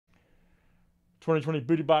2020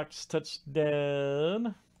 Booty Box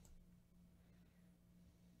touchdown.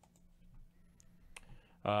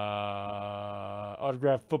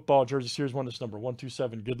 Autographed football jersey series 1. This number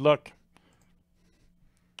 127. Good luck.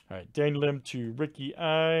 All right, Daniel Lim to Ricky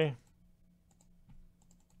I.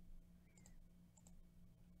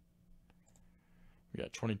 We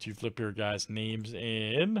got 22 flip here, guys. Names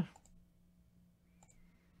in.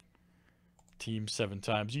 Team 7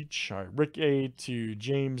 times each. All right, Rick A to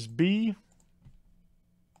James B.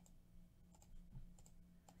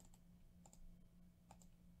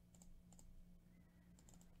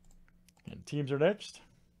 And teams are next.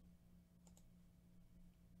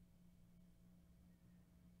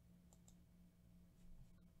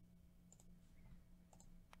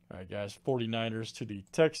 All right, guys. 49ers to the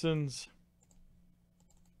Texans.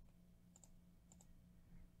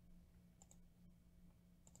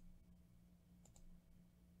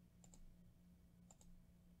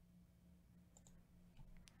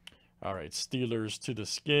 All right, Steelers to the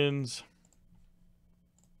Skins.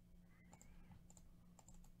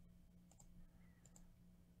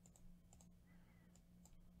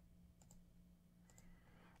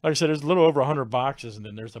 Like I said, there's a little over 100 boxes, and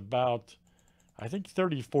then there's about, I think,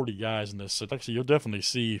 30, 40 guys in this. So, like I said, you'll definitely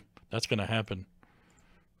see that's going to happen.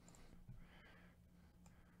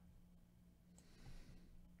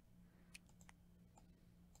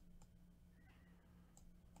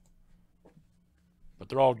 But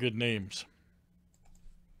they're all good names.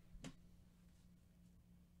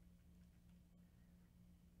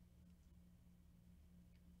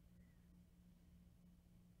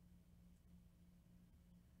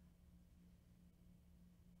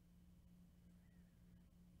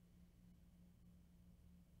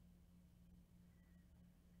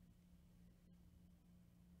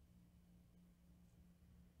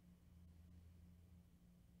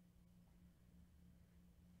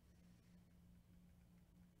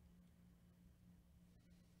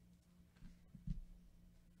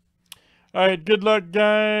 All right, good luck,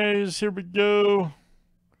 guys. Here we go.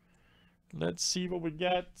 Let's see what we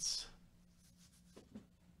got.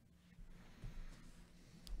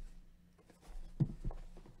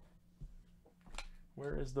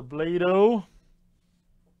 Where is the Blado?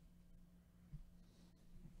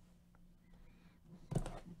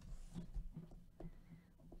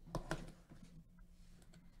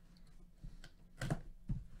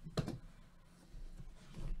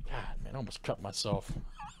 God, man, I almost cut myself.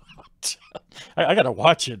 I gotta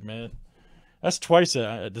watch it, man. That's twice.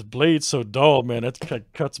 The blade's so dull, man. It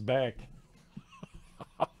cuts back.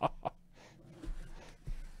 All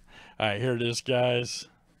right, here it is, guys.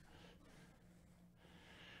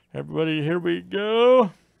 Everybody, here we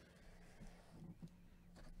go.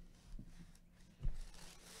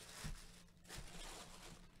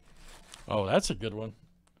 Oh, that's a good one.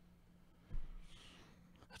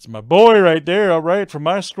 That's my boy right there. All right, from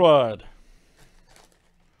my squad.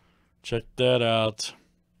 Check that out.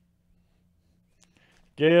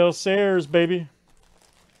 Gale Sayers, baby.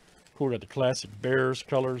 Cool, got the classic Bears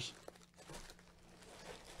colors.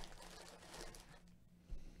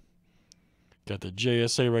 Got the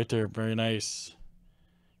JSA right there. Very nice.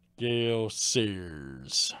 Gale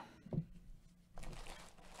Sayers.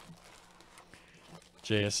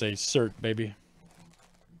 JSA cert, baby.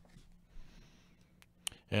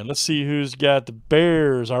 And let's see who's got the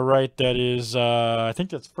Bears. All right, that is, I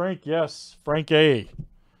think that's Frank. Yes, Frank A.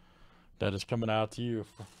 That is coming out to you.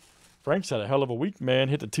 Frank's had a hell of a week, man.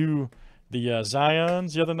 Hit the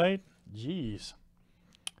Zions the other night. Jeez.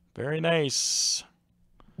 Very nice.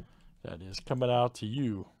 That is coming out to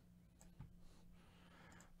you.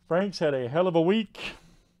 Frank's had a hell of a week.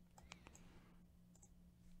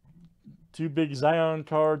 2 big Zion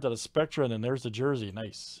cards out of Spectra, and then there's the jersey.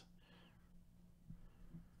 Nice.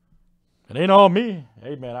 It ain't all me.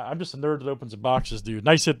 Hey, man, I'm just a nerd that opens the boxes, dude.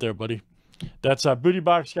 Nice hit there, buddy. That's Booty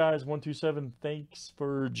Box, guys. 127. Thanks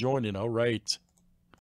for joining. All right.